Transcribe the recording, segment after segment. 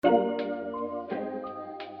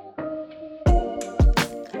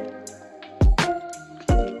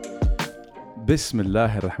Bismillah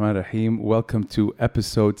ar-Rahman ar-Rahim. Welcome to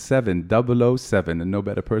episode 7, and no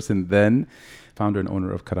better person than founder and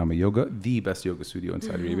owner of Karama Yoga, the best yoga studio in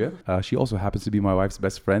Saudi Arabia. She also happens to be my wife's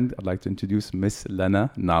best friend. I'd like to introduce Miss Lana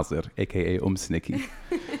Nazer, aka Snicky.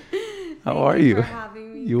 How are you? Thank you for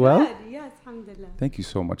having me. You well? Yes, alhamdulillah. Thank you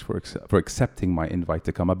so much for accepting my invite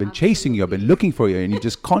to come. I've been chasing you. I've been looking for you, and you're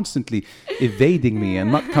just constantly evading me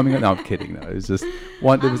and not coming. No, I'm kidding. No, it's just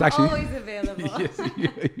one. It was actually always available. Yes,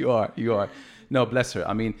 you are. No, bless her.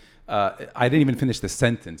 I mean, I didn't even finish the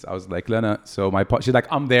sentence. I was like, Lena, so she's like,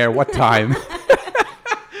 I'm there. What time?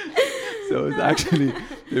 So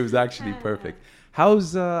it was actually perfect.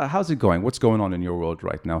 How's it going? What's going on in your world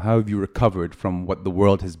right now? How have you recovered from what the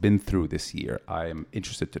world has been through this year? I am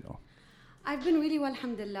interested to know. I've been really well,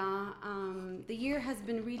 alhamdulillah. The year has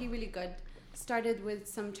been really, really good. Started with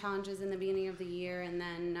some challenges in the beginning of the year, and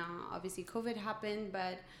then obviously COVID happened,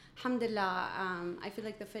 but alhamdulillah, I feel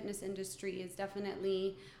like the fitness industry is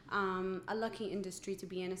definitely a lucky industry to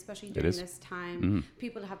be in, especially during this time. Mm-hmm.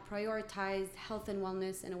 People have prioritized health and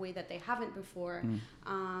wellness in a way that they haven't before.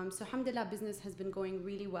 So alhamdulillah, business has been going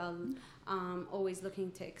really well. Always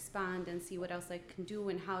looking to expand and see what else I can do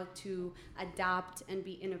and how to adapt and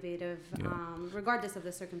be innovative, regardless of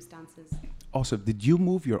the circumstances. Also, did you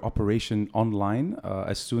move your operation online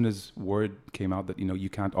as soon as word came out that you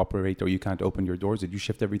can't operate or you can't open your doors? Did you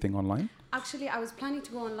shift everything online? Actually, I was planning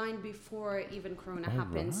to go online before even Corona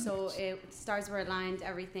happened. Right. So stars were aligned,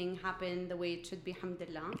 everything happened the way it should be,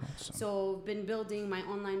 alhamdulillah. Awesome. So been building my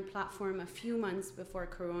online platform a few months before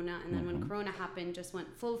Corona, and then when Corona happened, just went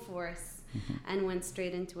full force and went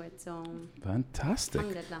straight into it. So fantastic.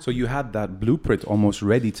 So you had that blueprint almost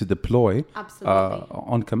ready to deploy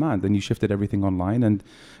on command, and you shifted everything online. And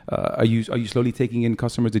are you slowly taking in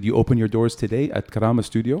customers? Did you open your doors today at Karama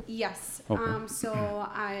Studio? Yes. Okay. So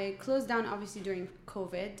I closed down obviously during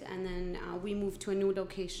COVID, and then we moved to a new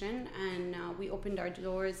location, and we opened our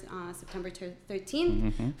doors September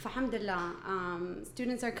 13th. Alhamdulillah,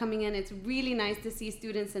 students are coming in. It's really nice to see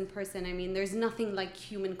students in person. I mean, there's nothing like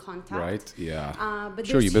human contact. Right. Yeah. But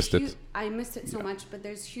sure, you missed it. I missed it so much, but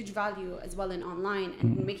there's huge value as well in online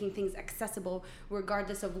and making things accessible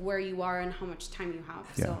regardless of where you are and how much time you have.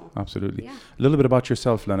 Yeah, so, absolutely. Yeah. A little bit about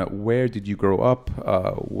yourself, Lana. Where did you grow up?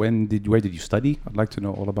 Where did you study? I'd like to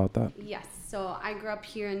know all about that. Yes. So I grew up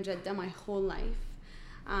here in Jeddah my whole life.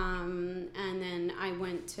 And then I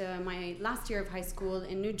went to my last year of high school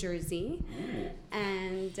in New Jersey.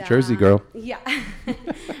 And Jersey girl. Yeah.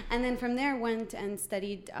 And then from there went and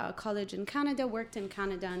studied college in Canada, worked in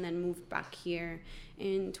Canada, and then moved back here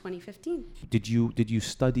in 2015. Did you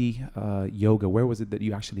study yoga? Where was it that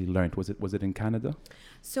you actually learned? Was it in Canada?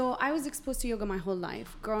 So I was exposed to yoga my whole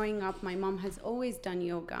life. Growing up, my mom has always done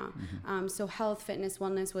yoga. So health, fitness,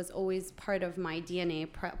 wellness was always part of my DNA,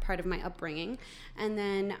 part of my upbringing. And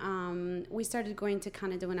then we started going to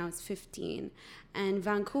Canada when I was 15. And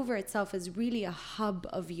Vancouver itself is really a hub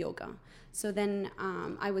of yoga. So then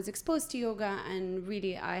I was exposed to yoga, and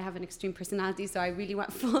really I have an extreme personality, so I really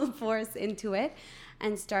went full force into it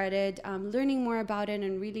and started learning more about it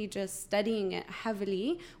and really just studying it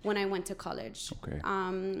heavily when I went to college. Okay.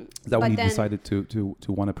 Is that when you decided to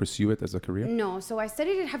want to pursue it as a career? No. So I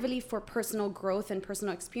studied it heavily for personal growth and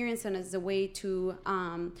personal experience, and as a way to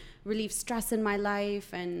relieve stress in my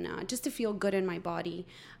life and just to feel good in my body.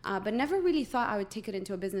 But never really thought I would take it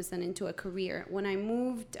into a business and into a career. When I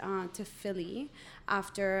moved to Philly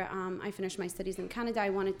after I finished my studies in Canada, I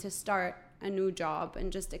wanted to start a new job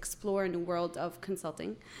and just explore a new world of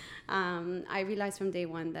consulting. I realized from day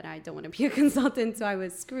one that I don't want to be a consultant, so I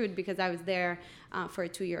was screwed because I was there for a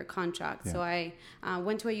 2-year contract. Yeah. So I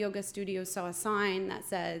went to a yoga studio, saw a sign that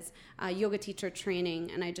says yoga teacher training,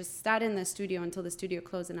 and I just sat in the studio until the studio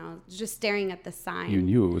closed, and I was just staring at the sign. You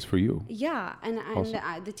knew it was for you. Yeah, and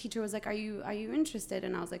the teacher was like, "Are you interested?"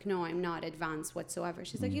 And I was like, "No, I'm not advanced whatsoever."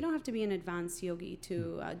 She's like, "You don't have to be an advanced yogi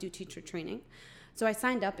to do teacher training." So I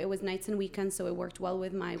signed up. It was nights and weekends, so it worked well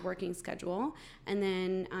with my working schedule. And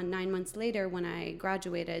then 9 months later, when I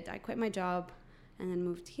graduated, I quit my job and then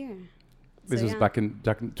moved here. This was back in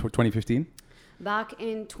 2015? Back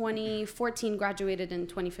in 2014, graduated in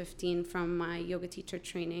 2015 from my yoga teacher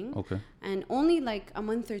training. Okay. And only like a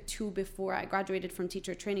month or two before I graduated from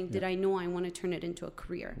teacher training did I know I want to turn it into a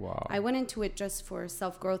career. Wow. I went into it just for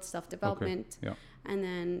self-growth, self-development. Okay. Yeah. And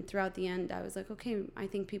then throughout the end, I was like, okay, I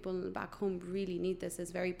think people back home really need this.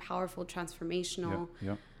 It's very powerful, transformational.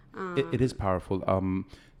 Yeah. It is powerful.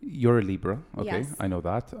 You're a Libra, okay? Yes. I know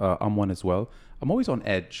that. I'm one as well. I'm always on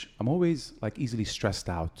edge. I'm always like easily stressed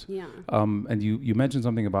out. Yeah. And you mentioned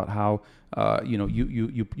something about how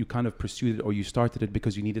you kind of pursued it, or you started it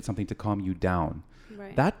because you needed something to calm you down.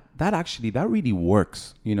 Right. That really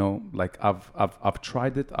works. Like I've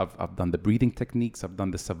tried it. I've done the breathing techniques. I've done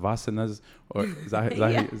the savasanas, or is that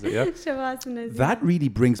yeah? Savasanas. That really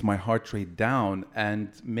brings my heart rate down and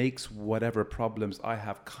makes whatever problems I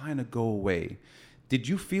have kind of go away. Did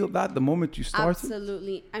you feel that the moment you started?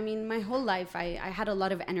 Absolutely. I mean, my whole life, I had a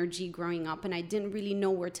lot of energy growing up, and I didn't really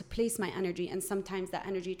know where to place my energy. And sometimes that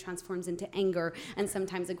energy transforms into anger, and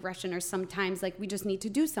sometimes aggression, or sometimes like we just need to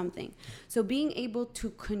do something. So being able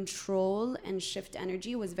to control and shift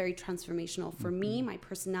energy was very transformational for me, my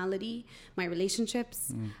personality, my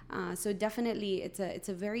relationships. So definitely it's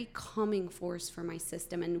a very calming force for my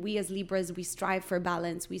system. And we as Libras, we strive for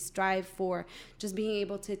balance. We strive for just being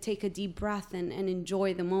able to take a deep breath and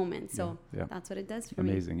enjoy the moment. So that's what it does for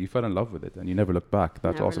me. Amazing. You fell in love with it and you never looked back.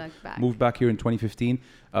 That's never awesome. Looked back. Moved back here in 2015.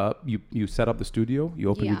 You set up the studio. You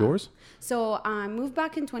opened your doors. So I moved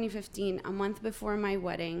back in 2015, a month before my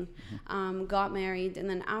wedding. Got married, and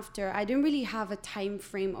then after, I didn't really have a time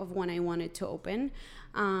frame of when I wanted to open.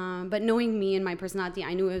 But knowing me and my personality,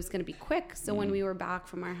 I knew it was going to be quick. So when we were back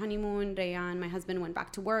from our honeymoon, Rayan, my husband, went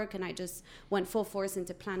back to work, and I just went full force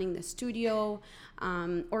into planning the studio,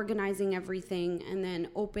 organizing everything, and then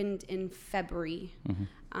opened in February.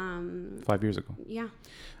 5 years ago. Yeah.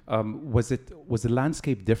 Was the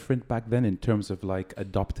landscape different back then in terms of like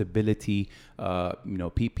adoptability?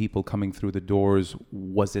 People coming through the doors.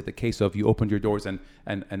 Was it a case of you opened your doors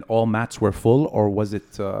and all mats were full, or was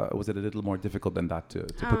it a little more difficult than that to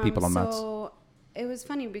put people on mats? So it was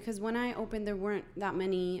funny because when I opened, there weren't that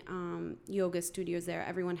many yoga studios there.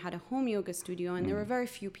 Everyone had a home yoga studio, and there were very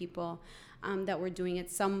few people that were doing it,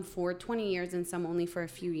 some for 20 years and some only for a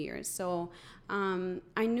few years. So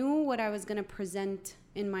I knew what I was going to present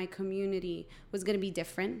in my community was going to be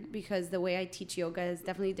different, because the way I teach yoga is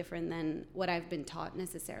definitely different than what I've been taught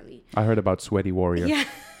necessarily. I heard about Sweaty Warrior. Yeah.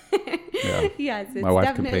 Yeah. Yes, it's my wife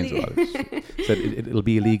definitely complains about it. Said it'll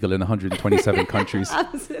be illegal in 127 countries.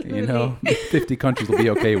 Absolutely. 50 countries will be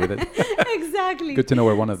okay with it. Exactly. Good to know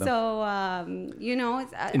we're one of them. So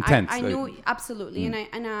it's intense. I knew absolutely,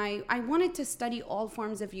 and I wanted to study all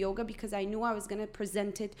forms of yoga because I knew I was going to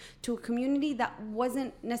present it to a community that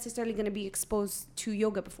wasn't necessarily going to be exposed to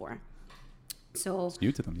yoga before. So it's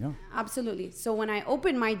new to them, yeah. Absolutely. So when I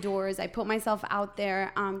opened my doors, I put myself out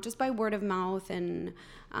there just by word of mouth and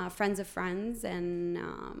friends of friends, and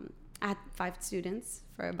I had 5 students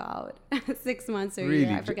for about 6 months or a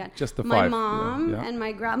year. I forget. Just the 5. My mom and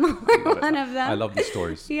my grandma were one of them. I love these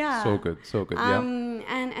stories. Yeah. So good.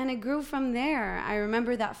 And it grew from there. I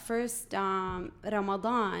remember that first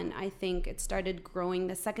Ramadan, I think it started growing.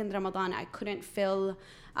 The second Ramadan, I couldn't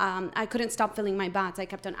stop filling my bats. I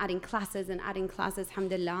kept on adding classes,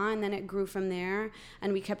 alhamdulillah, and then it grew from there,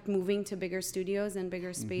 and we kept moving to bigger studios and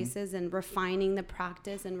bigger spaces and refining the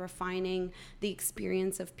practice and refining the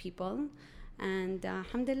experience of people. And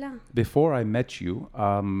alhamdulillah. Before I met you,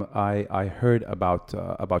 I heard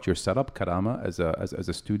about your setup, Karama, as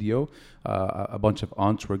a studio. A bunch of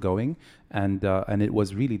aunts were going, and it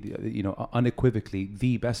was really, unequivocally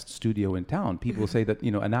the best studio in town. People say that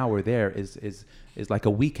an hour there is like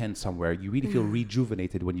a weekend somewhere. You really feel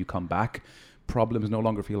rejuvenated when you come back. Problems no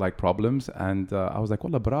longer feel like problems, and I was like,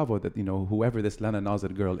 "Wallah, bravo that whoever this Lana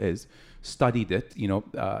Nazer girl is, studied it,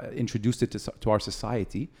 introduced it to our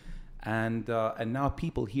society." And now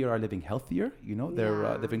people here are living healthier.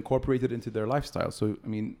 They've incorporated into their lifestyle. So I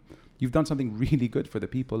mean, you've done something really good for the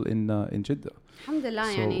people in Jeddah.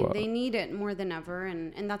 Alhamdulillah, they need it more than ever,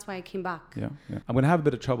 and that's why I came back. Yeah. I'm gonna have a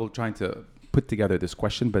bit of trouble trying to put together this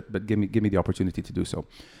question, but give me the opportunity to do so.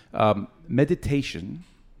 Meditation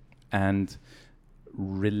and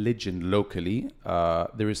religion locally,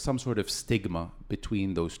 there is some sort of stigma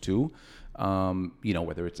between those two.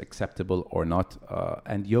 Whether it's acceptable or not.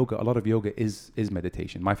 And yoga, a lot of yoga is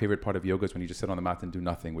meditation. My favorite part of yoga is when you just sit on the mat and do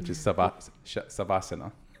nothing, which is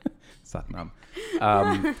savasana. Satnam.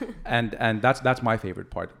 And that's my favorite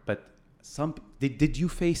part. But did you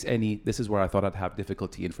face any, this is where I thought I'd have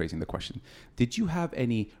difficulty in phrasing the question. Did you have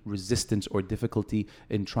any resistance or difficulty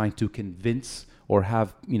in trying to convince or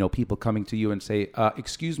have, people coming to you and say,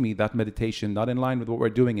 excuse me, that meditation, not in line with what we're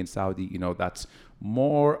doing in Saudi, that's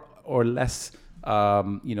more or less,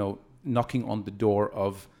 knocking on the door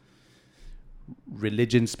of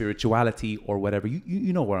religion, spirituality, or whatever.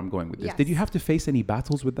 You know where I'm going with this. Yes. Did you have to face any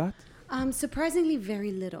battles with that? Surprisingly,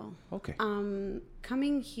 very little. Okay.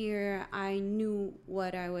 Coming here, I knew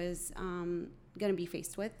what I was going to be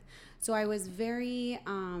faced with. So I was very,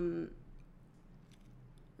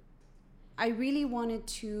 I really wanted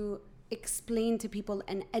to explain to people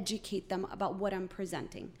and educate them about what I'm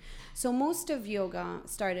presenting. So most of yoga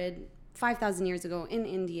started 5,000 years ago in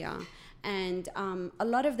India. And a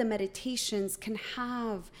lot of the meditations can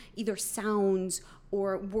have either sounds or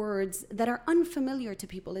words that are unfamiliar to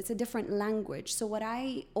people. It's a different language. So what I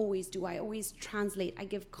always do, I always translate, I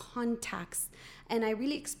give context, and I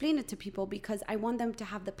really explain it to people because I want them to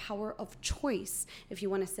have the power of choice. If you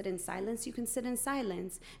want to sit in silence, you can sit in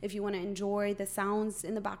silence. If you want to enjoy the sounds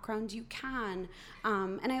in the background, you can.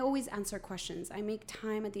 And I always answer questions. I make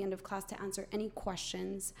time at the end of class to answer any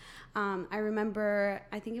questions. I remember,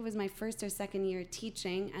 I think it was my first or second year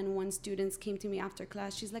teaching, and one student came to me after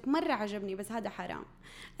class. She's like, مرة عجبني بس هذا حرام.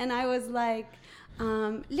 And I was like,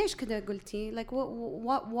 ليش كده قلتي? Like,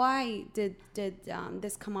 why did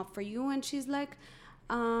this come up for you? And she's like,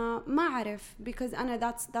 ما أعرف, because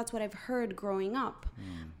that's what I've heard growing up.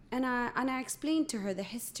 And I explained to her the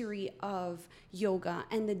history of yoga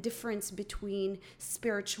and the difference between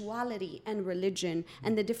spirituality and religion,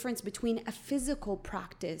 and the difference between a physical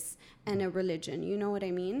practice and a religion. You know what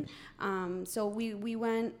I mean? So we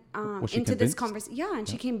went into this conversation. Yeah, and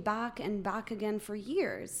she came back and back again for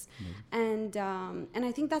years. And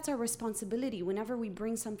I think that's our responsibility. Whenever we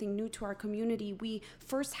bring something new to our community, we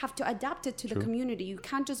first have to adapt it to the community. You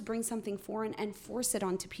can't just bring something foreign and force it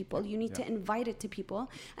onto people. You need to invite it to people,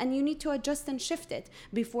 and you need to adjust and shift it.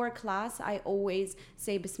 Before class, I always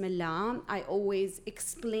say Bismillah. I always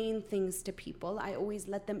explain things to people. I always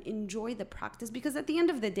let them enjoy the practice, because at the end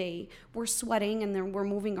of the day, we're sweating and then we're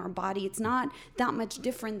moving our body. It's not that much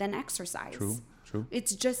different than exercise. True.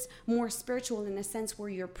 It's just more spiritual in a sense where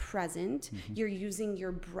you're present, you're using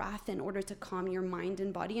your breath in order to calm your mind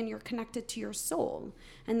and body, and you're connected to your soul.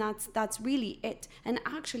 And that's really it. And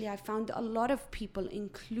actually, I found a lot of people,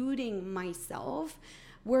 including myself,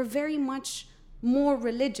 were very much more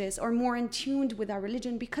religious or more in tuned with our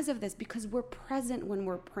religion because of this, because we're present when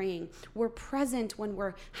we're praying, we're present when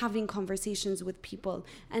we're having conversations with people,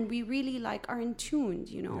 and we really like are in tuned,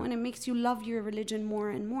 you know, and it makes you love your religion more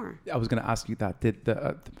and more. I was going to ask you that.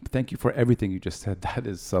 Thank you for everything you just said. That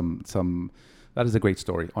is that is a great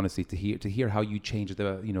story, honestly, to hear how you changed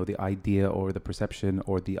the idea or the perception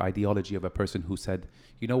or the ideology of a person who said,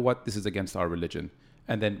 you know what, this is against our religion,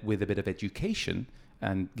 and then with a bit of education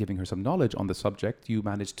and giving her some knowledge on the subject, you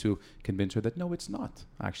managed to convince her that no, it's not,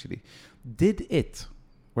 actually.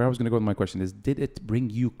 Where I was going to go with my question is, did it bring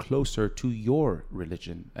you closer to your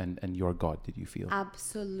religion and your God, did you feel?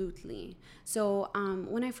 Absolutely. So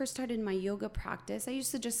when I first started my yoga practice, I used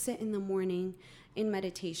to just sit in the morning in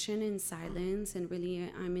meditation, in silence, and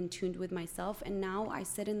really I'm in tune with myself. And now I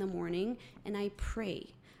sit in the morning and I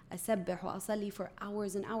pray. أسبح وأصلي for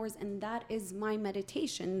hours and hours, and that is my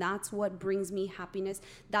meditation. That's what brings me happiness.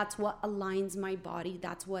 That's what aligns my body.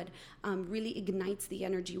 That's what really ignites the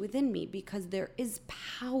energy within me, because there is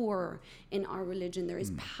power in our religion. There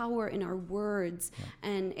is power in our words,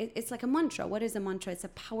 and it's like a mantra. What is a mantra? It's a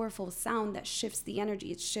powerful sound that shifts the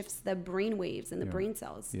energy. It shifts the brain waves and the brain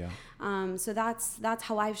cells. So that's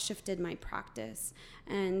how I've shifted my practice,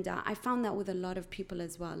 and I found that with a lot of people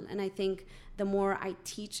as well. And I think the more I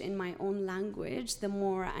teach in my own language, the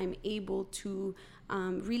more I'm able to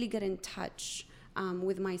really get in touch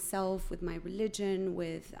with myself, with my religion,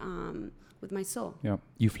 with my soul. Yeah,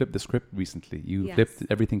 you flipped the script recently. You flipped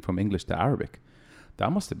everything from English to Arabic.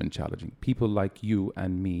 That must have been challenging. People like you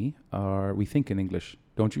and me we think in English,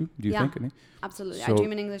 don't you? Do you think in English? Absolutely. So I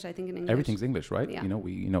dream in English. I think in English. Everything's English, right? Yeah.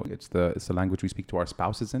 It's the language we speak to our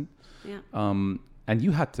spouses in. Yeah. And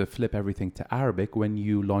you had to flip everything to Arabic when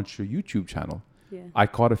you launched your YouTube channel. Yeah. I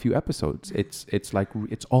caught a few episodes. It's like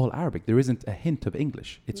it's all Arabic. There isn't a hint of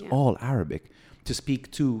English. It's all Arabic to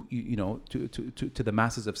speak to to the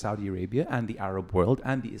masses of Saudi Arabia and the Arab world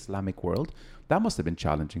and the Islamic world. That must have been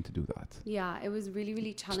challenging to do that. Yeah, it was really,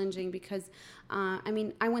 really challenging because,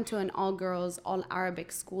 I went to an all-girls, all-Arabic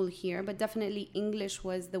school here, but definitely English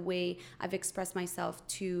was the way I've expressed myself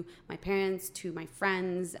to my parents, to my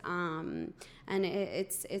friends, and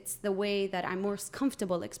it's the way that I'm most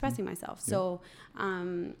comfortable expressing myself. So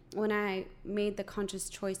when I made the conscious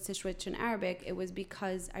choice to switch in Arabic, it was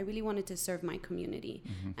because I really wanted to serve my community,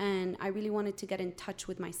 and I really wanted to get in touch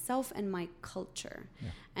with myself and my culture.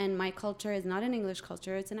 And my culture is not an English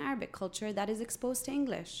culture, it's an Arabic culture that is exposed to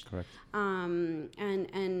English. Correct.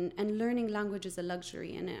 And learning language is a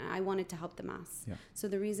luxury, and I wanted to help the mass. So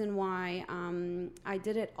the reason why I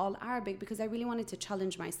did it all Arabic, because I really wanted to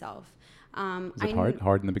challenge myself. Was it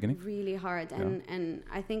hard in the beginning? Really hard. And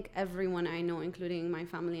I think everyone I know, including my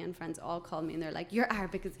family and friends, all call me and they're like, your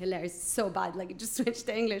Arabic is hilarious, it's so bad, like just switch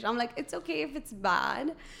to English. I'm like, it's okay if it's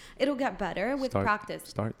bad, it'll get better with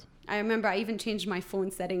practice. I remember I even changed my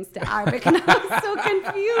phone settings to Arabic and I was so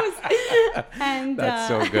confused. And That's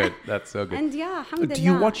so good. That's so good. And yeah, alhamdulillah. Do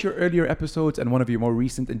you watch your earlier episodes and one of your more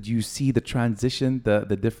recent, and do you see the transition,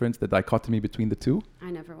 the difference, the dichotomy between the two?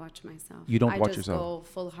 I never watch myself. You don't watch yourself? I just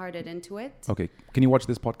go full-hearted into it. Okay. Can you watch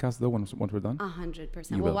this podcast though once we're done?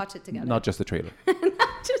 100%. We'll watch it together. Not just the trailer.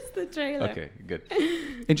 Not just the trailer. Okay, good.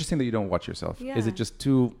 Interesting that you don't watch yourself. Yeah. Is it just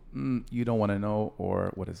too, you don't want to know,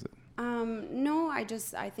 or what is it? No, I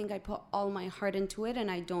think I put all my heart into it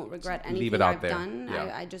and I don't regret anything I've done.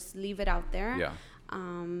 Yeah. I just leave it out there. Yeah.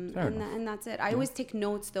 And that's it. I always take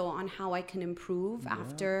notes though on how I can improve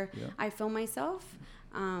after I film myself.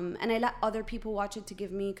 And I let other people watch it to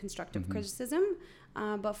give me constructive criticism.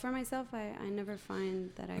 But for myself, I never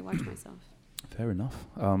find that I watch myself. Fair enough.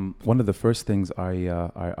 One of the first things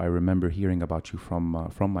I remember hearing about you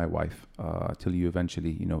from my wife, till you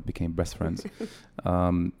eventually, became best friends.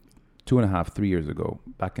 2.5, 3 years ago,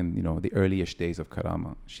 back in, the early-ish days of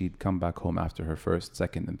Karama, she'd come back home after her first,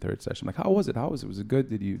 second, and third session. Like, how was it? Was it good?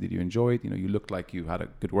 Did you enjoy it? You looked like you had a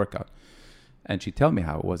good workout. And she'd tell me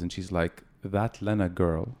how it was, and she's like, that Lena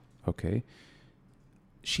girl, okay,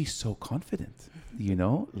 she's so confident,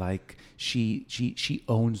 like she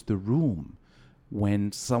owns the room.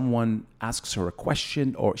 When someone asks her a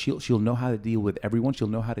question, or she'll know how to deal with everyone. She'll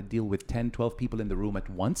know how to deal with 10, 12 people in the room at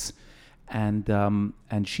once.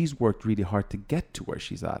 And she's worked really hard to get to where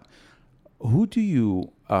she's at. Who do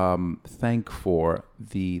you thank for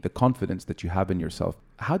the confidence that you have in yourself?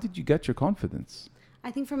 How did you get your confidence?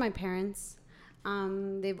 I think for my parents.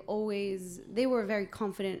 They were very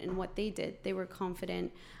confident in what they did. They were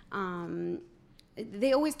confident.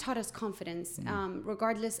 They always taught us confidence,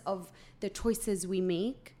 regardless of the choices we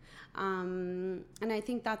make. And I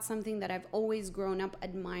think that's something that I've always grown up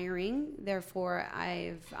admiring. Therefore,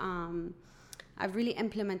 I've really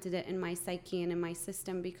implemented it in my psyche and in my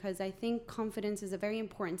system, because I think confidence is a very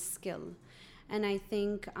important skill. And I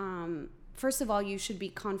think, first of all, you should be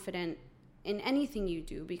confident in anything you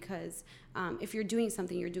do, because if you're doing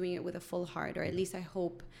something, you're doing it with a full heart, or at least I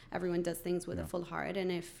hope everyone does things with a full heart.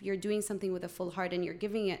 And if you're doing something with a full heart and you're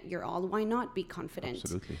giving it your all, why not be confident?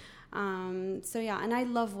 Absolutely. And I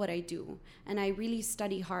love what I do, and I really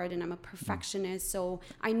study hard, and I'm a perfectionist. So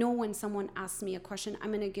I know when someone asks me a question, I'm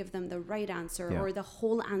going to give them the right answer or the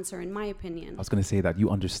whole answer, in my opinion. I was going to say that you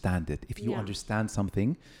understand it. If you understand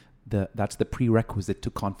something, that's the prerequisite to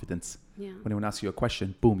confidence. Yeah. When anyone asks you a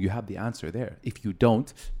question, boom, you have the answer there. If you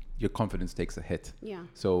don't, your confidence takes a hit. Yeah.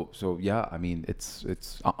 So yeah, I mean, it's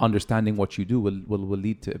understanding what you do will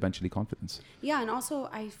lead to eventually confidence. Yeah, and also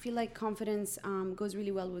I feel like confidence goes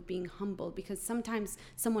really well with being humble, because sometimes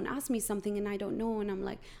someone asks me something and I don't know, and I'm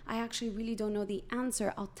like, I actually really don't know the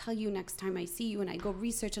answer. I'll tell you next time I see you, and I go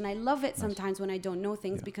research, and I love it sometimes when I don't know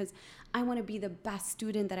things, because I want to be the best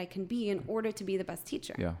student that I can be in order to be the best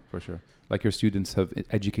teacher. Yeah, for sure. Like your students have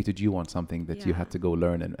educated you on something that you had to go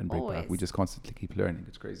learn and bring back. We just constantly keep learning.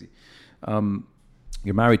 It's crazy.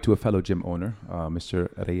 You're married to a fellow gym owner, Mr.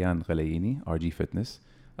 Rayyan Ghalayini, RG Fitness.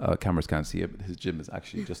 Cameras can't see it, but his gym is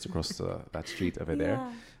actually just across that street over there.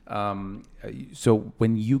 So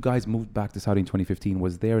when you guys moved back to Saudi in 2015,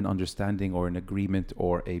 was there an understanding or an agreement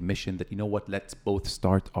or a mission that, let's both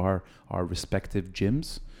start our respective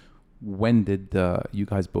gyms? When did you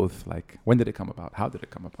guys both, when did it come about? How did it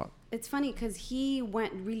come about? It's funny because he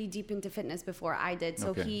went really deep into fitness before I did.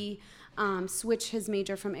 So he switched his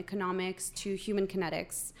major from economics to human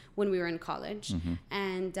kinetics when we were in college,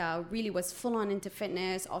 and really was full on into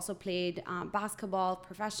fitness. Also played basketball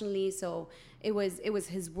professionally. So it was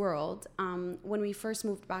his world. When we first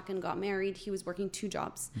moved back and got married, he was working 2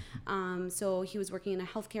 jobs. So he was working in a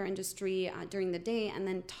healthcare industry during the day, and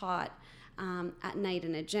then taught at night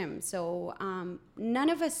in a gym. So none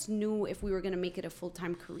of us knew if we were going to make it a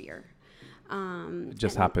full-time career. It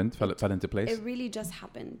just happened, fell into place? It really just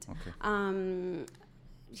happened. Okay.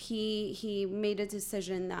 He made a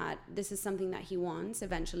decision that this is something that he wants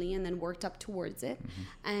eventually, and then worked up towards it.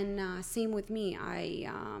 And same with me.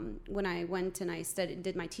 When I went and I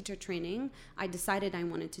did my teacher training, I decided I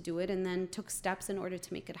wanted to do it, and then took steps in order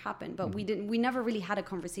to make it happen. But we never really had a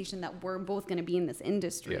conversation that we're both going to be in this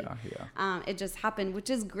industry. It just happened, which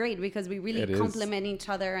is great, because we really complement each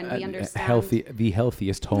other, and we understand. The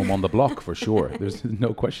healthiest home on the block, for sure. There's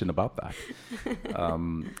no question about that.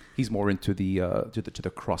 He's more into the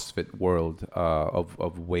CrossFit world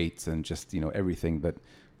of weights and just everything that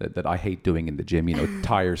that I hate doing in the gym,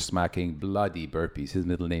 tire smacking, bloody burpees. His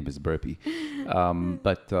middle name is Burpee.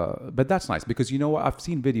 But that's nice because I've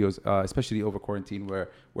seen videos, especially over quarantine,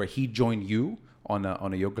 where he joined you on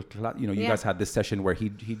a yoga class. You guys had this session where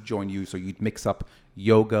he'd join you, so you'd mix up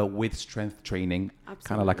yoga with strength training,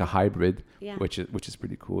 kind of like a hybrid, which is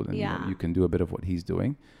pretty cool. And you can do a bit of what he's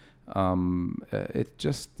doing.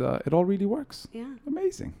 It all really works. Yeah.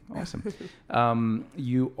 Amazing. Awesome.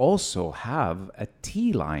 You also have a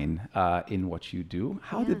tea line in what you do.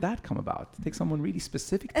 How did that come about? It takes someone really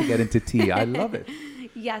specific to get into tea. I love it.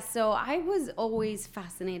 Yes, so I was always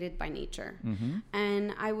fascinated by nature.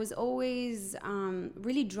 And I was always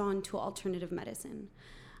really drawn to alternative medicine.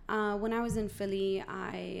 When I was in Philly,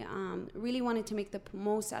 I really wanted to make the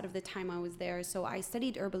most out of the time I was there. So I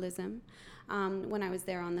studied herbalism when I was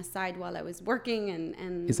there on the side while I was working.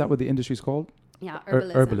 And is that what the industry is called? Yeah,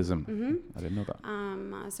 herbalism. Herbalism. I didn't know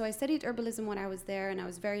that. So I studied herbalism when I was there, and I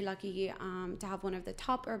was very lucky to have one of the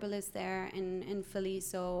top herbalists there in Philly.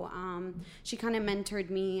 So she kind of mentored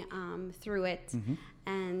me through it.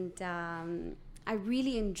 And I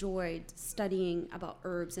really enjoyed studying about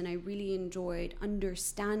herbs, and I really enjoyed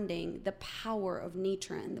understanding the power of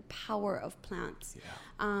nature and the power of plants.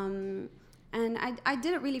 Yeah. And I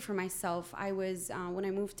did it really for myself. I was, when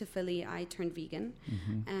I moved to Philly, I turned vegan.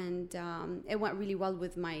 And it went really well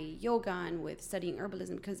with my yoga and with studying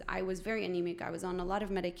herbalism because I was very anemic. I was on a lot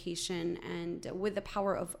of medication, and with the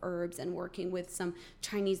power of herbs and working with some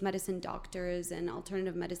Chinese medicine doctors and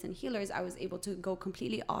alternative medicine healers, I was able to go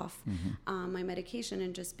completely off my medication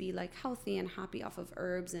and just be like healthy and happy off of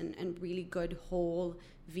herbs and really good whole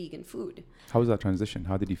vegan food. How was that transition?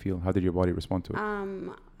 How did you feel? How did your body respond to it?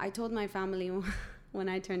 I told my family when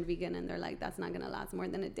I turned vegan, and they're like, that's not going to last more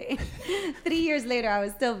than a day. 3 years later, I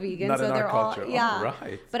was still vegan. Not so in they're our culture. all, yeah.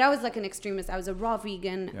 Right. But I was like an extremist. I was a raw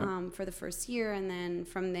vegan for the first year. And then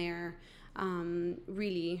from there,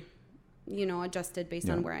 really, adjusted based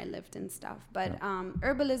on where I lived and stuff. But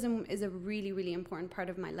herbalism is a really, really important part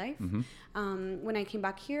of my life. When I came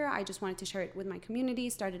back here, I just wanted to share it with my community,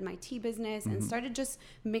 started my tea business, and started just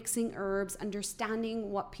mixing herbs,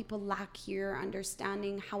 understanding what people lack here,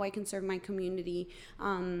 understanding how I can serve my community.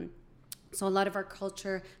 So a lot of our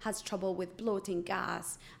culture has trouble with bloating,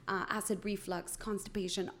 gas, acid reflux,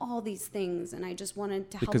 constipation, all these things. And I just wanted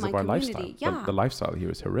to help my community. Because of our lifestyle. The lifestyle here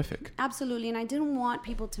is horrific. Absolutely. And I didn't want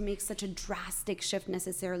people to make such a drastic shift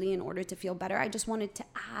necessarily in order to feel better. I just wanted to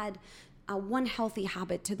add one healthy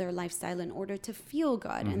habit to their lifestyle in order to feel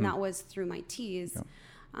good. And that was through my teas.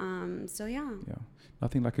 Yeah.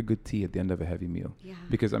 Nothing like a good tea at the end of a heavy meal. Yeah.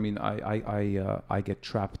 Because I get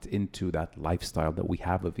trapped into that lifestyle that we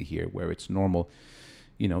have over here, where it's normal,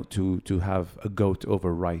 to have a goat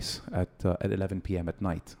over rice at 11 p.m. at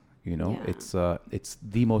night. It's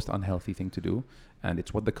the most unhealthy thing to do, and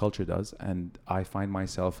it's what the culture does. And I find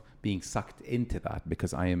myself being sucked into that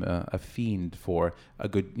because I am a fiend for a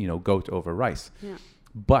good, goat over rice. Yeah.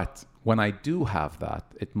 But when I do have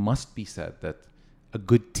that, it must be said that a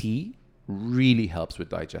good tea really helps with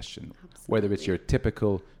digestion. Absolutely. Whether it's your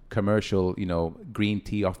typical commercial, green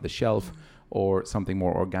tea off the shelf or something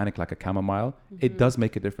more organic like a chamomile, it does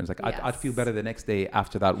make a difference. Like I'd feel better the next day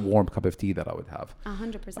after that warm cup of tea that I would have.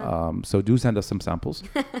 100%. So do send us some samples.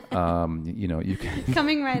 You can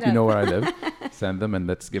coming right up. You know where I live. Send them and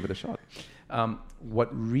let's give it a shot. What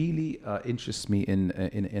really interests me in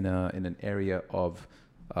an area of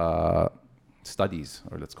studies,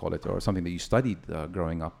 or let's call it, or something that you studied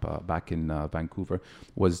growing up back in Vancouver,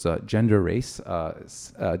 was gender, race,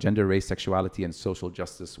 sexuality, and social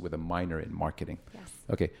justice with a minor in marketing. Yes.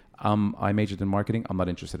 Okay. I majored in marketing. I'm not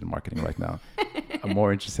interested in marketing right now. I'm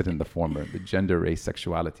more interested in the former, the gender, race,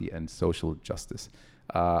 sexuality, and social justice.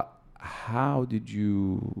 How did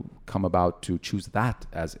you come about to choose that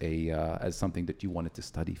as something that you wanted to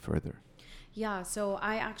study further? Yeah, so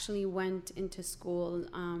I actually went into school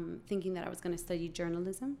thinking that I was going to study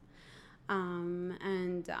journalism.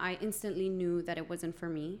 And I instantly knew that it wasn't for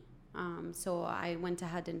me. So I went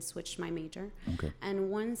ahead and switched my major. Okay.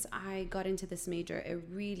 And once I got into this major, it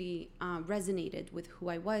really resonated with who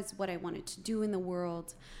I was, what I wanted to do in the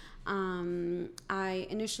world. I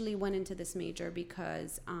initially went into this major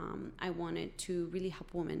because I wanted to really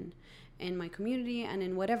help women in my community and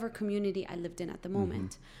in whatever community I lived in at the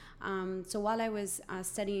moment. So while I was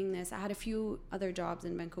studying this, I had a few other jobs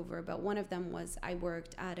in Vancouver, but one of them was I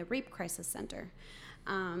worked at a rape crisis center,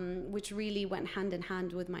 which really went hand in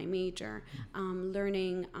hand with my major,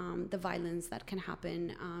 learning the violence that can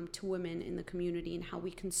happen to women in the community and how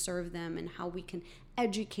we can serve them and how we can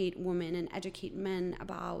educate women and educate men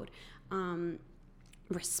about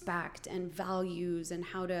respect and values and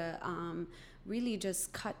how to really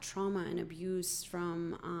just cut trauma and abuse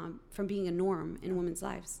from being a norm in women's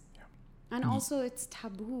lives. And also it's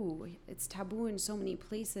taboo. It's taboo in so many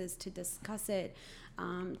places to discuss it,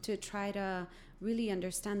 to try to really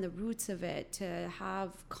understand the roots of it, to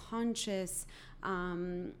have conscious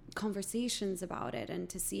conversations about it, and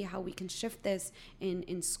to see how we can shift this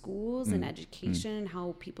in schools and education and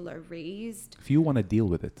how people are raised. If you want to deal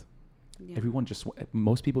with it,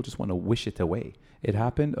 most people just want to wish it away. It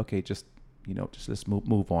happened. Okay, just let's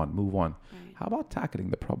move on. Right. How about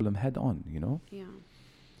tackling the problem head on, Yeah.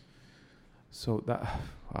 So that,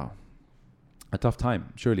 wow, a tough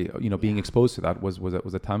time. Surely, being exposed to that was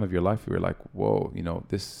a time of your life where you're like, whoa,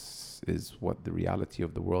 this is what the reality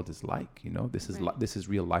of the world is like. This is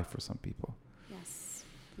real life for some people.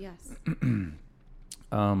 Yes.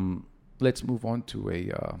 Let's move on to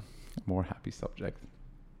a more happy subject.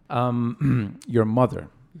 Your mother.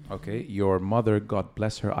 Okay, your mother, God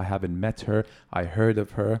bless her. I haven't met her. I heard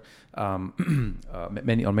of her on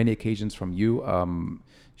many occasions from you.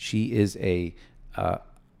 She is a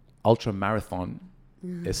ultra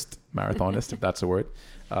marathonist, if that's a word.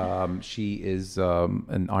 She is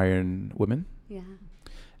an Iron woman. Yeah.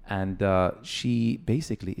 And she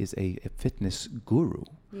basically is a fitness guru.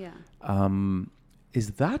 Yeah.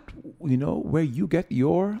 Is that, where you get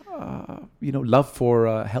your, love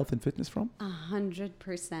for health and fitness from?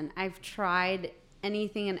 100%. I've tried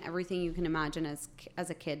anything and everything you can imagine as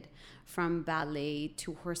a kid, from ballet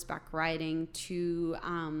to horseback riding to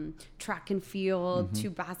track and field to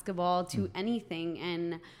basketball to anything.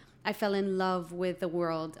 And I fell in love with the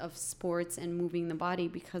world of sports and moving the body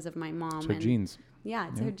because of my mom. It's her genes. Yeah,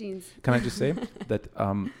 it's her genes. Can I just say that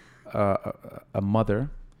a mother...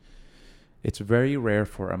 It's very rare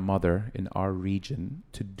for a mother in our region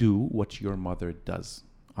to do what your mother does.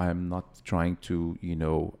 I am not trying to,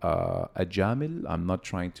 a jamil. I'm not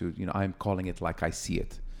trying to, I'm calling it like I see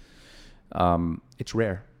it. It's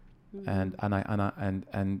rare, and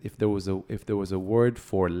if there was a word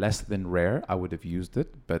for less than rare, I would have used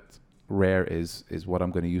it. But rare is what I'm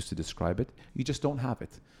going to use to describe it. You just don't have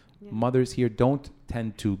it. Yeah. Mothers here don't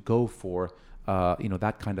tend to go for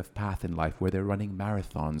that kind of path in life where they're running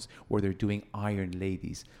marathons, where they're doing Iron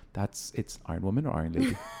Ladies. It's Iron Woman or Iron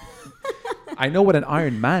Lady? I know what an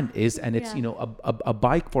Iron Man is, and it's, a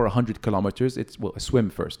bike for 100 kilometers. It's, a swim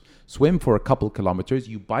first. Swim for a couple kilometers.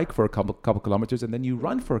 You bike for a couple kilometers, and then you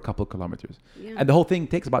run for a couple kilometers. Yeah. And the whole thing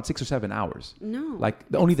takes about 6 or 7 hours. No.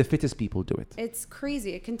 Only the fittest people do it. It's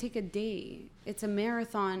crazy. It can take a day. It's a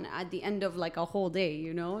marathon at the end of a whole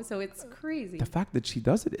day, So it's crazy. The fact that she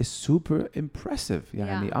does it is super impressive.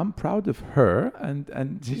 Yeah. I mean, I'm proud of her,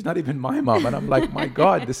 and she's not even my mom. And I'm like, my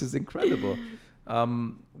God, this is incredible.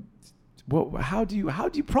 Well, how do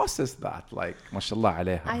you process that? Mashallah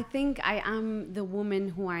alayha. I think I am the woman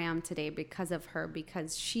who I am today because of her,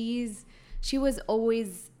 because she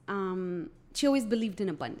always believed in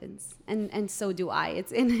abundance, and so do I.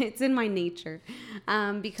 It's in my nature,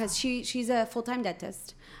 because she's a full-time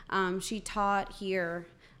dentist. She taught here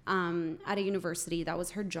at a university. That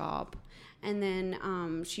was her job. And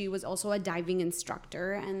then she was also a diving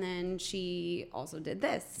instructor, and then she also did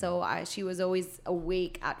this. So she was always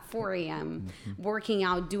awake at 4 a.m., working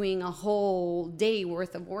out, doing a whole day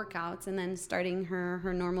worth of workouts, and then starting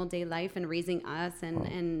her normal day life and raising us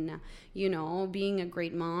and being a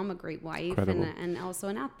great mom, a great wife, and also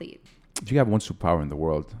an athlete. If you have one superpower in the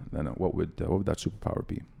world, then what would that superpower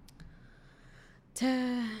be?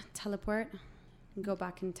 To teleport, go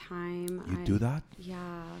back in time. You do that?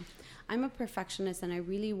 Yeah. I'm a perfectionist, and I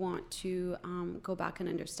really want to go back and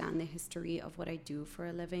understand the history of what I do for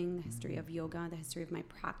a living, the history of yoga, the history of my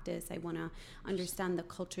practice. I want to understand the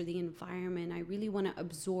culture, the environment. I really want to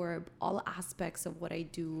absorb all aspects of what I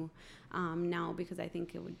do now, because I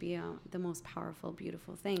think it would be the most powerful,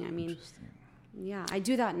 beautiful thing. I mean, yeah, I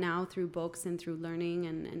do that now through books and through learning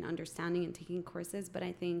and understanding and taking courses, but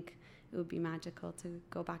I think it would be magical to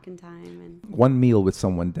go back in time. And one meal with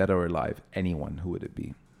someone, dead or alive, anyone, who would it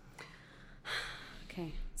be?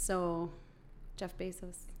 Okay, so Jeff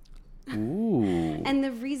Bezos. Ooh. And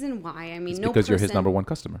the reason why, I mean, because you're his number one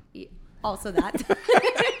customer. Also that.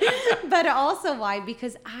 But also why?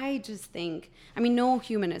 Because I just think, I mean, no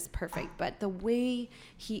human is perfect, but the way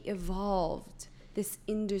he evolved this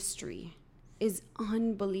industry is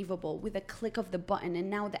unbelievable with a click of the button. And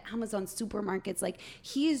now the Amazon supermarkets,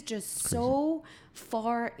 he is just so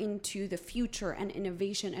far into the future and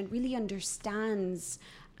innovation, and really understands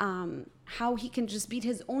how he can just beat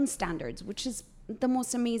his own standards, which is the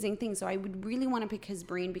most amazing thing. So I would really want to pick his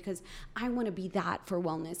brain because I want to be that for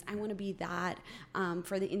wellness. I want to be that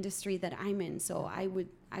for the industry that I'm in. So I would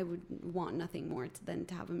want nothing more than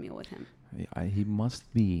to have a meal with him. He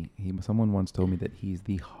must be. Someone once told me that he's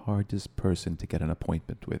the hardest person to get an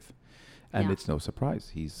appointment with. And it's no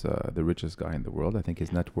surprise. He's the richest guy in the world. I think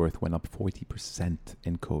his net worth went up 40%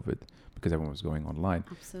 in COVID because everyone was going online.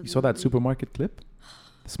 Absolutely. You saw that supermarket clip?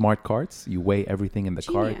 The smart carts. You weigh everything in the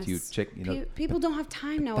cart. You check, People don't have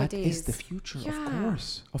time nowadays. That is the future, of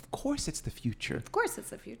course. Of course it's the future. Of course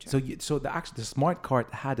it's the future. So the smart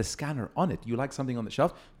cart had a scanner on it. You like something on the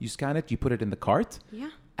shelf, you scan it, you put it in the cart.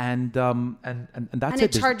 Yeah. And that's and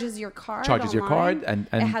it charges your card. And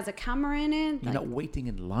it has a camera in it. You're not waiting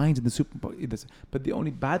in lines in the supermarket. But the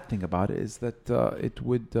only bad thing about it is that it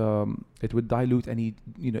would dilute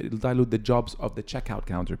it'll dilute the jobs of the checkout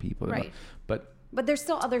counter people. Right. But there's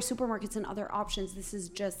still other supermarkets and other options. This is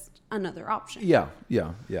just another option. Yeah.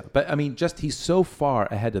 But I mean, he's so far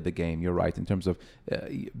ahead of the game. You're right in terms of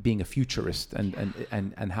being a futurist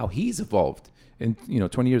and how he's evolved. And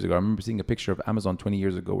 20 years ago, I remember seeing a picture of Amazon 20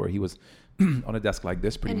 years ago where he was on a desk like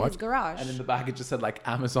this, pretty much. In his garage. And in the back, it just said like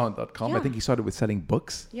Amazon.com. Yeah. I think he started with selling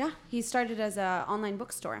books. Yeah, he started as an online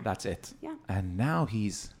bookstore. That's it. Yeah. And now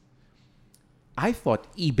I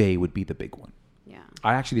thought eBay would be the big one. Yeah.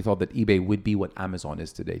 I actually thought that eBay would be what Amazon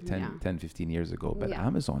is today, 10, 15 years ago. But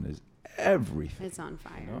Amazon is everything. It's on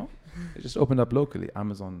fire. It just opened up locally.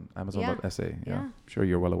 Amazon.sa. Yeah. I'm sure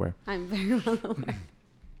you're well aware. I'm very well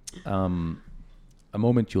aware. A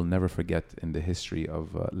moment you'll never forget in the history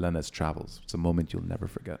of Lana's travels. It's a moment you'll never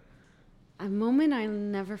forget. A moment I'll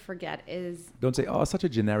never forget is... Don't say, such a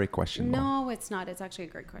generic question. No, it's not. It's actually a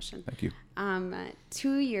great question. Thank you.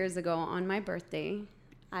 2 years ago on my birthday,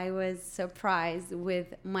 I was surprised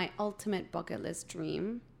with my ultimate bucket list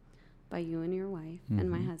dream by you and your wife and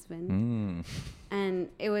my husband. And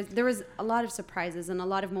there was a lot of surprises and a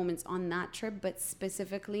lot of moments on that trip, but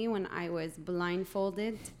specifically when I was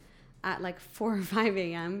blindfolded at like 4 or 5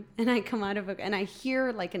 a.m. and I come out of and I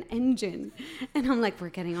hear like an engine and I'm like, we're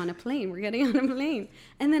getting on a plane.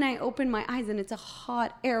 And then I open my eyes and it's a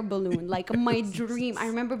hot air balloon, like my dream. I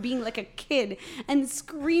remember being like a kid and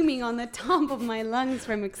screaming on the top of my lungs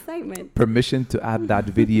from excitement. Permission to add that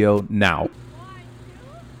video now.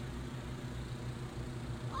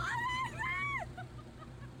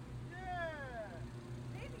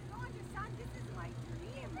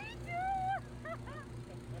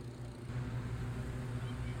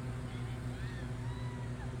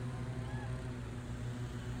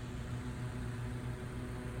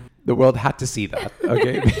 The world had to see that,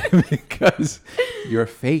 okay? Because your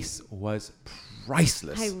face was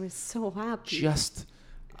priceless. I was so happy. Just,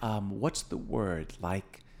 what's the word?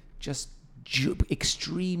 Like, just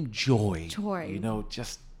extreme joy.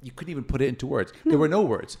 You couldn't even put it into words. No. There were no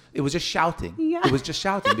words. It was just shouting. Yeah. It was just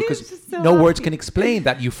shouting because no words can explain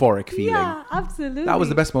that euphoric feeling. Yeah, absolutely. That was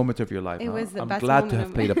the best moment of your life. It was the I'm best glad moment to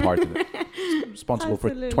have played a part of it. Responsible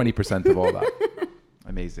for 20% of all that.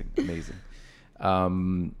 Amazing.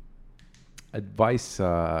 Advice.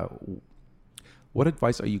 What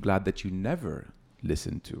advice are you glad that you never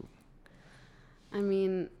listened to? I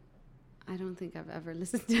mean, I don't think I've ever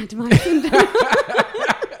listened to advice.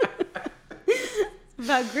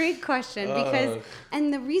 But great question, because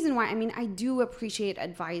and the reason why, I mean, I do appreciate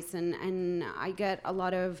advice and I get a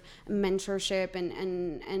lot of mentorship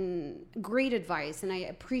and great advice, and I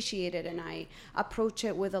appreciate it, and I approach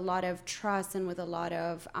it with a lot of trust and with a lot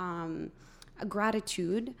of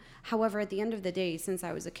gratitude. However, at the end of the day, since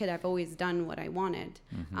I was a kid, I've always done what I wanted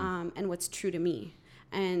and what's true to me,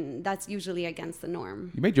 and that's usually against the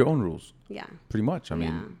norm. You made your own rules. Yeah. Pretty much. I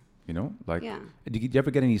mean, did you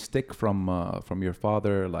ever get any stick from your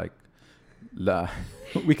father? Like,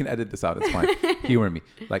 we can edit this out. It's fine. Humor me.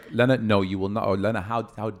 Like, Lana, no, you will not. Or Lana,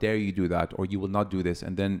 how dare you do that? Or you will not do this.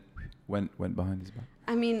 And then went behind his back.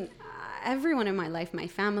 I mean, everyone in my life, my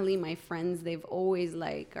family, my friends, they've always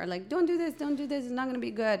are like, don't do this, it's not going to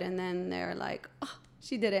be good. And then they're like, oh,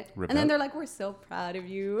 she did it. And then they're like, we're so proud of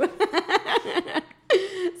you.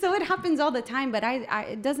 So it happens all the time, but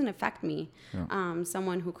it doesn't affect me. Yeah.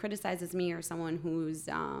 Someone who criticizes me or someone who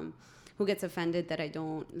gets offended that I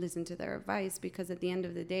don't listen to their advice, because at the end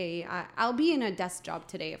of the day, I'll be in a desk job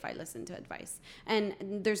today if I listen to advice. And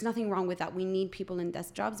there's nothing wrong with that. We need people in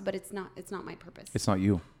desk jobs, but it's not my purpose. It's not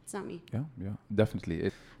you. It's not me. Yeah,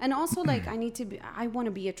 definitely. And also, I want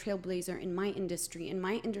to be a trailblazer in my industry. And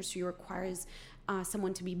my industry requires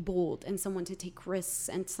someone to be bold and someone to take risks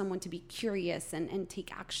and someone to be curious and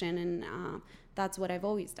take action. And that's what I've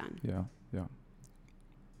always done. Yeah.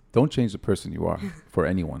 Don't change the person you are for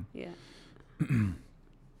anyone. Yeah.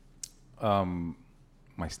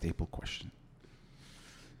 My staple question.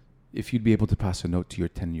 If you'd be able to pass a note to your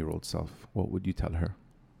 10-year-old self, what would you tell her?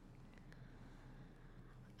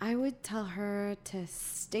 I would tell her to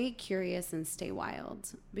stay curious and stay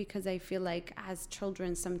wild, because I feel like as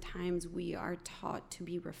children, sometimes we are taught to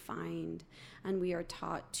be refined, and we are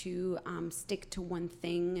taught to stick to one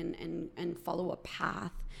thing and follow a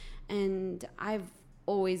path. And I've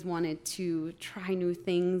always wanted to try new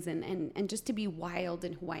things and just to be wild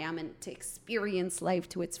in who I am and to experience life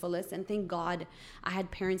to its fullest. And thank God I had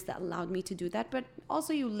parents that allowed me to do that. But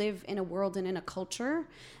also, you live in a world and in a culture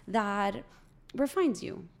that refines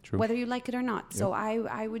you. True. Whether you like it or not. Yep. So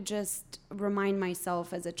I would just remind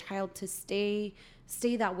myself as a child to stay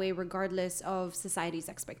that way regardless of society's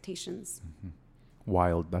expectations. Mm-hmm.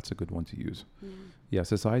 Wild, that's a good one to use. Yeah,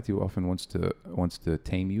 society often wants to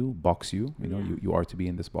tame you, box you. You know, you are to be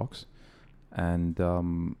in this box. And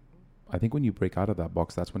I think when you break out of that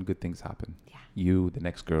box, that's when good things happen. Yeah. You, the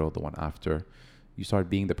next girl, the one after, you start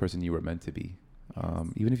being the person you were meant to be.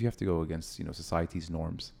 Even if you have to go against, society's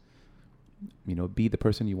norms. Be the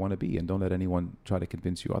person you want to be, and don't let anyone try to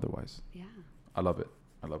convince you otherwise. Yeah. I love it.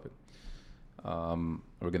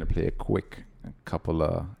 We're going to play a quick couple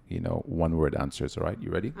one-word answers. All right.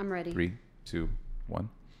 You ready? I'm ready. 3, 2, 1.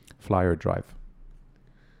 Fly or drive?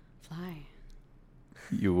 Fly.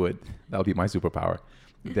 You would. That'll be my superpower.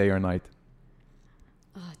 Day or night?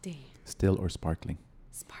 Oh, day. Still or sparkling?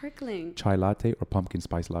 Sparkling. Chai latte or pumpkin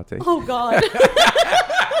spice latte? Oh, God.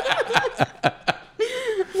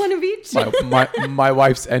 One of each. My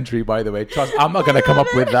wife's entry, by the way. Trust, I'm not going to come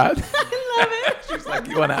up with that. I love it. She's like,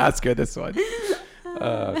 you want to ask her this one.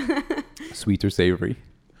 Sweet or savory?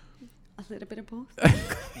 A little bit of both.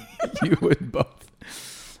 You would both.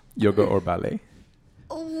 Yoga or ballet?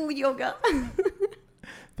 Oh, yoga.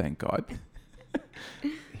 Thank God.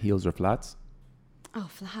 Heels or flats? Oh,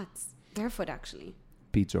 flats. Barefoot, actually.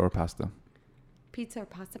 Pizza or pasta? Pizza or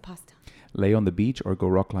pasta? Pasta. Lay on the beach or go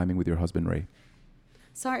rock climbing with your husband, Ray?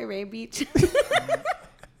 Sorry, Ray. Beach.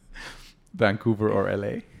 Vancouver or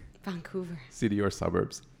LA? Vancouver. City or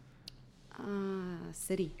suburbs?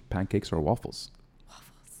 City. Pancakes or waffles?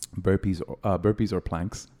 Waffles. Burpees or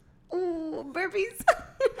planks? Oh, burpees.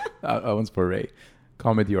 That one's for Ray.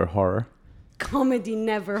 Comedy or horror? Comedy,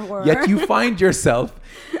 never horror. Yet you find yourself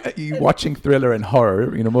watching thriller and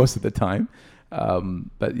horror, most of the time.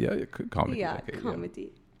 But yeah, comedy. Yeah, okay,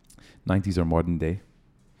 comedy. Yeah. 90s or modern day?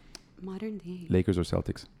 Modern day. Lakers or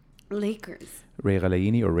Celtics? Lakers. Ray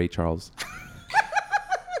Ghalayini or Ray Charles?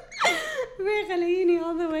 Ray Ghalayini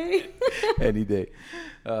all the way. Any day.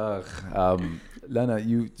 Lana,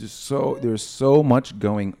 there's so much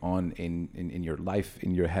going on in your life,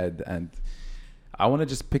 in your head, and I want to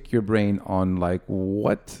just pick your brain on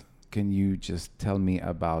what can you just tell me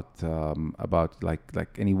about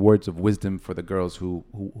like any words of wisdom for the girls who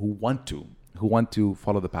want to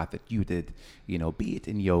follow the path that you did, be it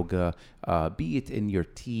in yoga, be it in your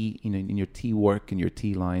tea, in your tea work, in your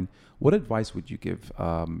tea line. What advice would you give,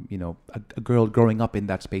 a girl growing up in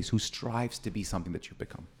that space who strives to be something that you've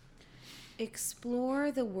become?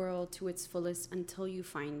 Explore the world to its fullest until you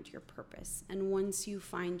find your purpose. And once you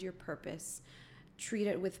find your purpose, treat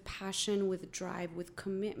it with passion, with drive, with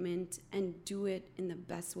commitment, and do it in the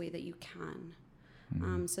best way that you can.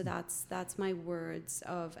 So that's my words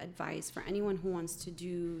of advice for anyone who wants to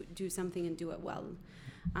do something and do it well,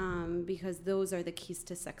 because those are the keys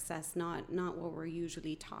to success, not what we're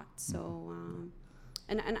usually taught. So,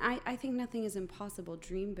 and I think nothing is impossible.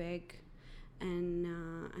 Dream big, and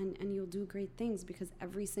you'll do great things, because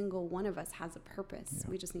every single one of us has a purpose.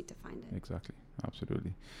 Yeah. We just need to find it. Exactly,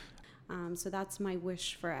 absolutely. So that's my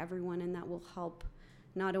wish for everyone, and that will help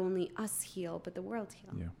not only us heal, but the world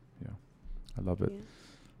heal. Yeah. I love it. Yeah.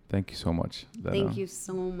 Thank you so much. Thank you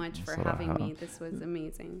so much for having me. This was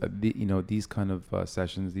amazing. These kind of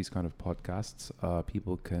sessions, these kind of podcasts,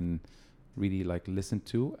 people can really listen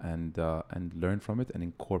to and learn from it and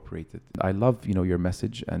incorporate it. I love your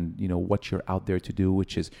message and what you're out there to do,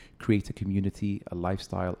 which is create a community, a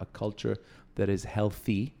lifestyle, a culture that is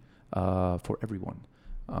healthy for everyone.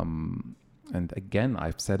 And again,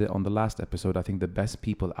 I've said it on the last episode, I think the best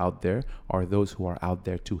people out there are those who are out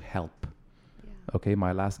there to help. Okay,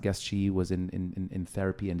 my last guest, she was in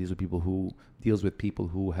therapy, and these are people who deals with people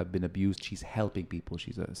who have been abused. She's helping people.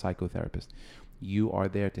 She's a psychotherapist. You are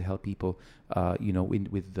there to help people,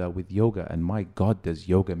 with yoga. And my God, does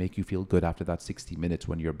yoga make you feel good after that 60 minutes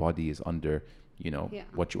when your body is under,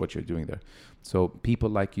 what you're doing there. So people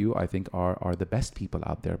like you, I think, are the best people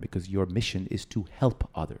out there, because your mission is to help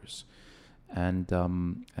others. And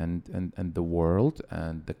the world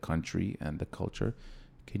and the country and the culture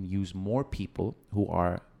can use more people who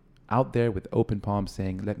are out there with open palms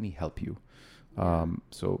saying, let me help you.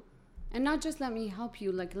 So, and not just let me help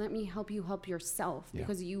you, like let me help you help yourself,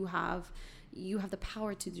 because you have the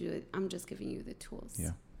power to do it. I'm just giving you the tools.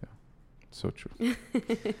 Yeah. So true.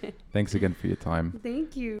 Thanks again for your time.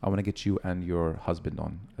 Thank you. I want to get you and your husband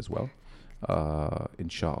on as well.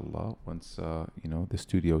 Inshallah, once the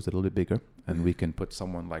studio is a little bit bigger and we can put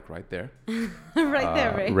someone like right there. Right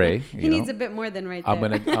there, Ray. He needs a bit more than right there. I'm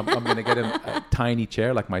gonna get him a tiny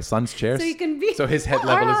chair, like my son's chair. So you can be. So his head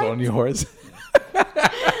level is on yours.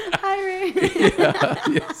 Hi, Ray.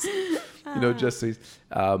 Yes. Just so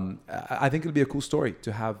I think it'll be a cool story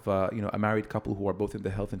to have a married couple who are both in the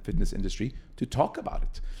health and fitness industry to talk about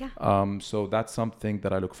it. Yeah. So that's something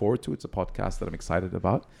that I look forward to. It's a podcast that I'm excited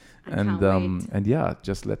about. And yeah,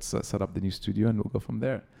 just let's set up the new studio and we'll go from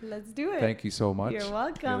there. Let's do it. Thank you so much. You're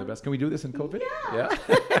welcome. You're the best. Can we do this in COVID? Yeah.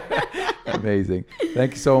 Amazing.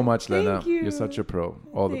 Thank you so much, Lana. Thank you. You're such a pro.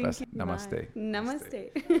 All the Thank best. you. Namaste.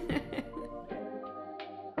 Namaste.